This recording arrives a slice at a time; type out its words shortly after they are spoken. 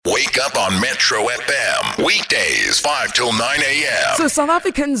Up on Metro FM. Weekdays, 5 till 9 a.m. So South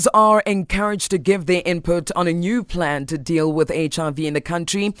Africans are encouraged to give their input on a new plan to deal with HIV in the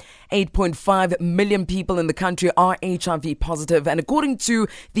country. 8.5 million people in the country are HIV positive. And according to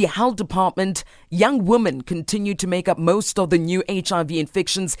the Health Department, young women continue to make up most of the new HIV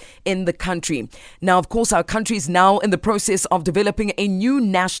infections in the country. Now, of course, our country is now in the process of developing a new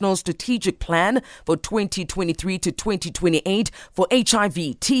national strategic plan for 2023 to 2028 for HIV,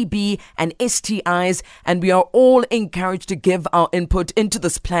 TB and STIs. And we are all encouraged to give our input into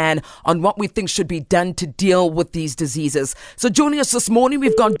this plan on what we think should be done to deal with these diseases. So joining us this morning,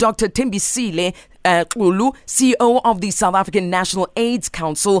 we've got Dr. Thembisile Xulu, CEO of the South African National AIDS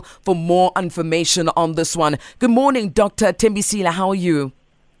Council, for more information on this one. Good morning, Dr. Thembisile. How are you?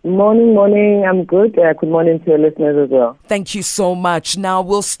 Morning. I'm good. Good morning to your listeners as well. Thank you so much. Now,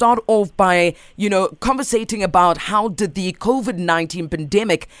 we'll start off by, conversating about how did the COVID-19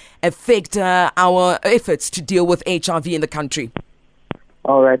 pandemic affect our efforts to deal with HIV in the country?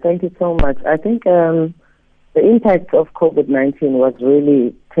 All right. Thank you so much. I think the impact of COVID-19 was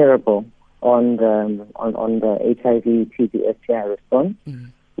really terrible on the HIV, TB, STI response.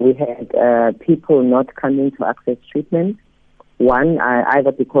 We had people not coming to access treatment. One,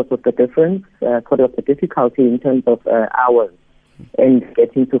 either because of the difference, because of the difficulty in terms of hours and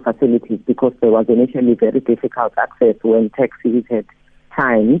getting to facilities, because there was initially very difficult access when taxis had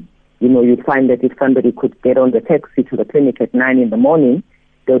time. You'd find that if somebody could get on the taxi to the clinic at 9 in the morning,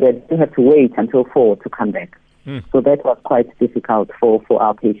 they would have to wait until 4 to come back. So that was quite difficult for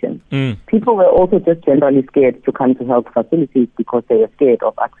our patients. People were also just generally scared to come to health facilities because they were scared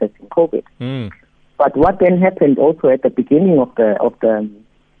of accessing COVID. But what then happened also at the beginning of the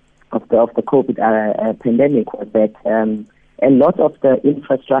COVID pandemic was that a lot of the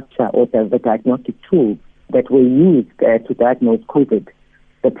infrastructure or the diagnostic tools that were used to diagnose COVID,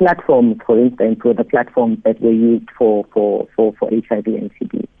 the platforms, for instance, were the platforms that were used for HIV and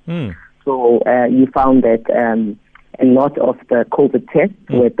TB. So you found that a lot of the COVID tests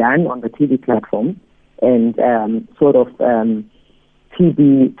were done on the TB platform, and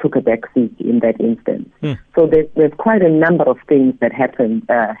TB took a backseat in that instance. So there's quite a number of things that happened.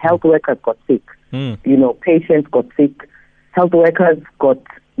 Health workers got sick. Patients got sick. Health workers got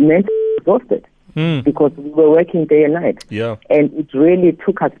mentally exhausted because we were working day and night. And it really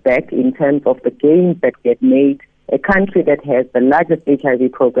took us back in terms of the gains that get made. A country that has the largest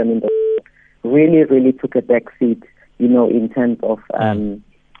HIV program in the world really took a backseat, in terms of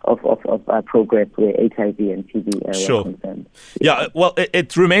progress where HIV and TB were concerned. Yeah, well,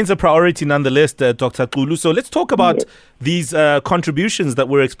 it remains a priority nonetheless, Dr. Xulu. So let's talk about these contributions that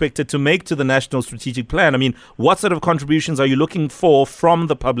we're expected to make to the National Strategic Plan. I mean, what sort of contributions are you looking for from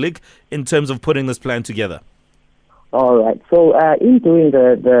the public in terms of putting this plan together? All right. So in doing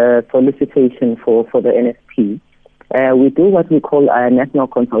the solicitation for the NSP, we do what we call national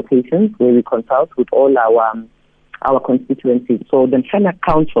consultations, where we consult with all our constituencies. So the SANAC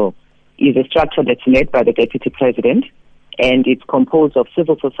Council is a structure that's led by the Deputy President, and it's composed of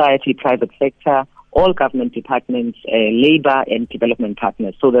civil society, private sector, all government departments, labor and development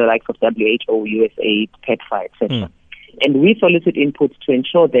partners, so the likes of WHO, USAID, PEPFAR, etc. And we solicit inputs to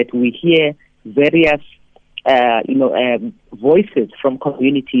ensure that we hear various voices from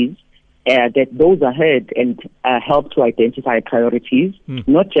communities, that those are heard and help to identify priorities,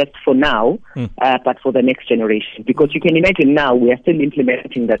 not just for now, but for the next generation. Because you can imagine now we are still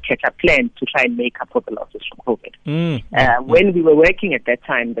implementing the catch-up plan to try and make up for the losses from COVID. When we were working at that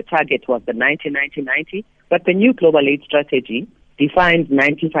time, the target was the 90-90-90, but the new Global AIDS Strategy defines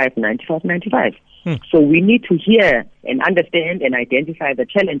 95-95-95. So we need to hear and understand and identify the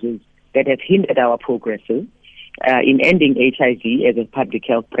challenges that have hindered our progresses in ending HIV as a public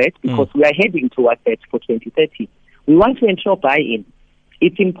health threat, because we are heading towards that for 2030. We want to ensure buy-in.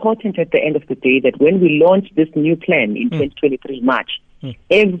 It's important at the end of the day that when we launch this new plan in 2023 March,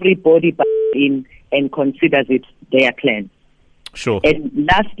 everybody buys in and considers it their plan. Sure. And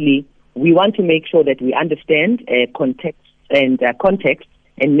lastly, we want to make sure that we understand context and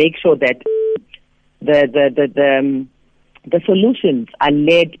make sure that the solutions are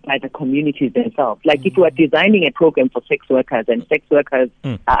led by the communities themselves. Like if we are designing a program for sex workers and sex workers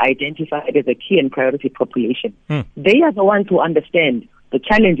are identified as a key and priority population, they are the ones who understand the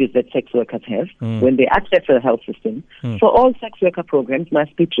challenges that sex workers have when they access the health system. So all sex worker programs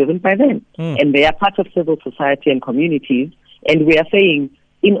must be driven by them. And they are part of civil society and communities. And we are saying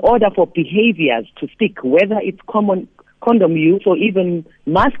in order for behaviors to stick, whether it's common condom use or even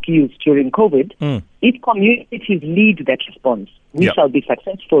mask use during COVID, if communities lead that response, we shall be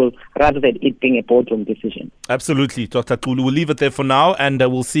successful rather than it being a boardroom decision. Absolutely, Dr. Xulu. We'll leave it there for now, and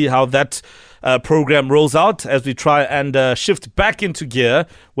we'll see how that program rolls out as we try and shift back into gear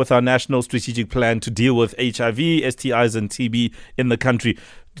with our national strategic plan to deal with HIV, STIs and TB in the country.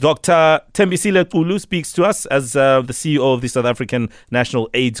 Dr. Thembisile Xulu speaks to us as the CEO of the South African National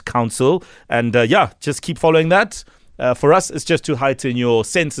AIDS Council. And just keep following that. For us, it's just to heighten your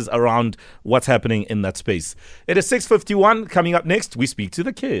senses around what's happening in that space. It is 6:51. Coming up next, we speak to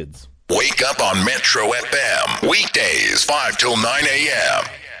the kids. Wake up on Metro FM. Weekdays, 5 till 9 a.m.